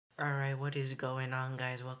Alright, what is going on,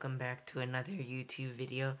 guys? Welcome back to another YouTube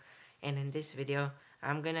video. And in this video,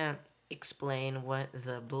 I'm gonna explain what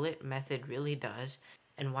the bullet method really does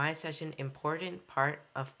and why it's such an important part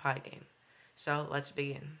of Pygame. So let's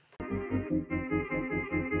begin.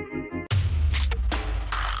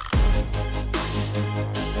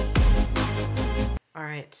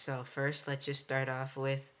 Alright, so first let's just start off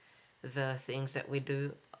with the things that we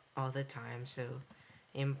do all the time. So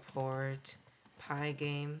import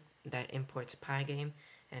Pygame, that imports Pygame,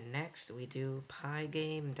 and next we do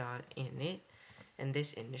Pygame.init, and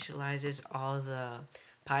this initializes all the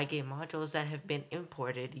Pygame modules that have been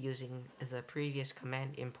imported using the previous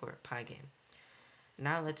command import Pygame.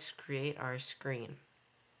 Now let's create our screen.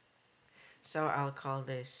 So I'll call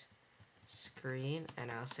this screen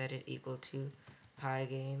and I'll set it equal to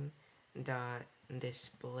Pygame dot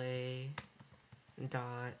display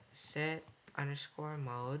dot set underscore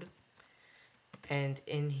mode, and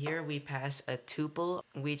in here we pass a tuple.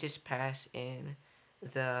 We just pass in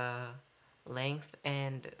the length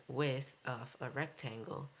and width of a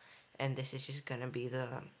rectangle, and this is just gonna be the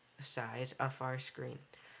size of our screen.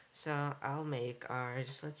 So I'll make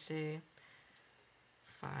ours, let's say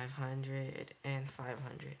 500 and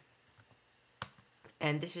 500,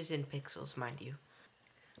 and this is in pixels, mind you.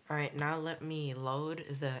 Alright, now let me load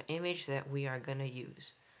the image that we are gonna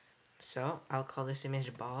use. So I'll call this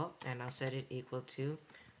image ball and I'll set it equal to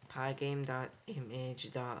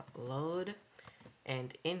pygame.image.load,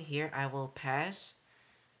 and in here I will pass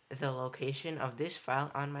the location of this file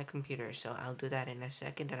on my computer. So I'll do that in a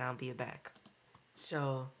second and I'll be back.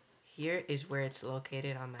 So here is where it's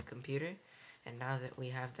located on my computer, and now that we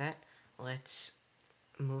have that, let's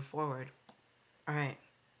move forward. Alright,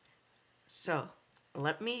 so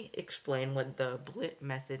let me explain what the blit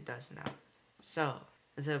method does now. So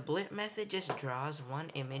the blit method just draws one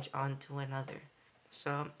image onto another.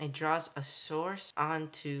 So it draws a source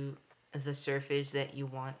onto the surface that you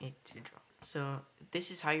want it to draw. So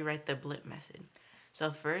this is how you write the blit method.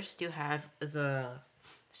 So first you have the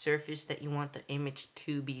surface that you want the image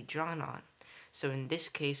to be drawn on. So in this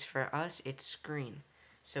case for us it's screen.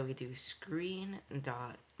 So we do screen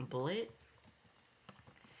dot blit,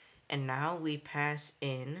 and now we pass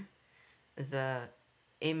in the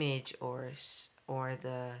image or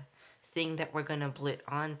the thing that we're gonna blit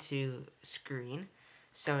onto screen.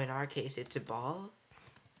 So in our case it's a ball,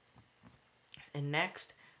 and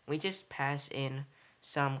next we just pass in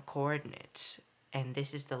some coordinates, and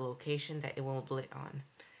this is the location that it will blit on.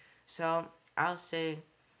 So I'll say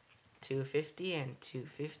 250 and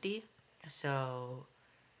 250. So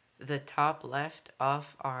the top left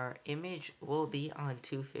of our image will be on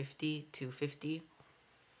 250, 250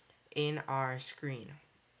 in our screen.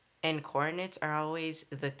 And coordinates are always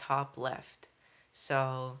the top left.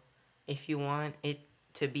 So if you want it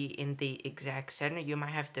to be in the exact center, you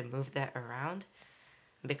might have to move that around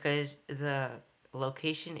because the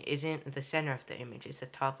location isn't the center of the image, it's the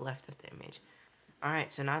top left of the image.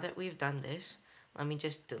 Alright, so now that we've done this, let me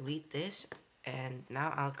just delete this, and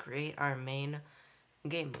now I'll create our main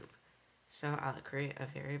game loop. So I'll create a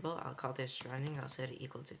variable, I'll call this running, I'll set it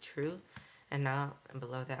equal to true, and now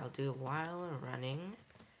below that I'll do while running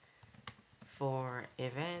for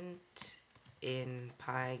event in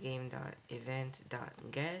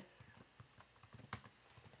pygame.event.get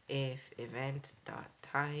if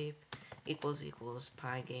event.type equals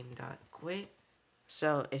pygame.quit.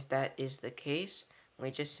 So if that is the case,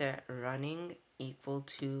 we just set running equal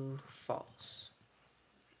to false.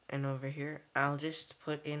 And over here, I'll just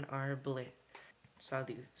put in our blit. So I'll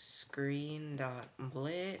do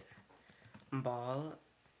screen.blit ball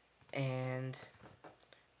and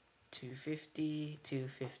 250,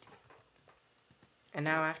 250. And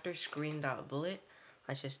now after screen.blit,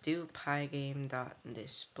 let's just do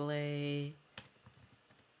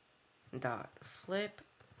pygame.display.flip,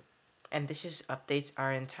 and this just updates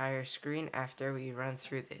our entire screen after we run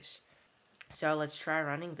through this. So let's try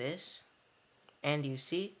running this, and you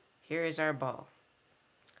see, here is our ball.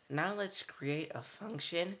 Now let's create a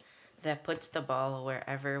function that puts the ball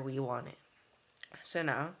wherever we want it. So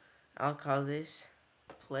now I'll call this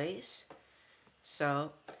place.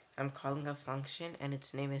 So I'm calling a function and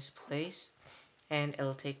its name is place, and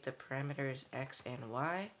it'll take the parameters x and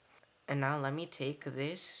y. And now let me take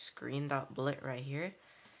this screen.blit right here.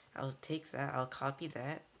 I'll take that, I'll copy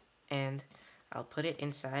that, and I'll put it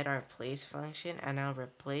inside our place function, and I'll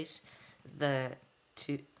replace the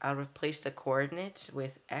coordinates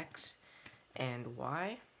with x and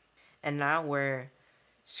y. And now where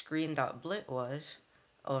screen.blit was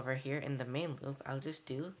over here in the main loop, I'll just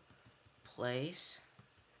do place,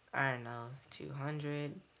 I don't know,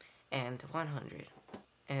 200 and 100.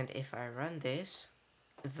 And if I run this,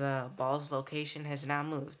 the ball's location has now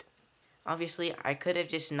moved. Obviously, I could have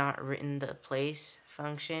just not written the place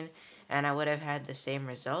function and I would have had the same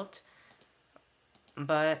result.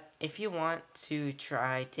 But if you want to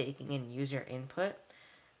try taking in user input,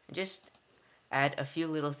 just add a few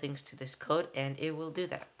little things to this code and it will do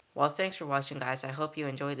that. Well, thanks for watching, guys. I hope you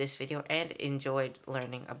enjoyed this video and enjoyed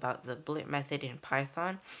learning about the blit method in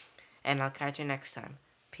Python. And I'll catch you next time.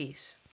 Peace.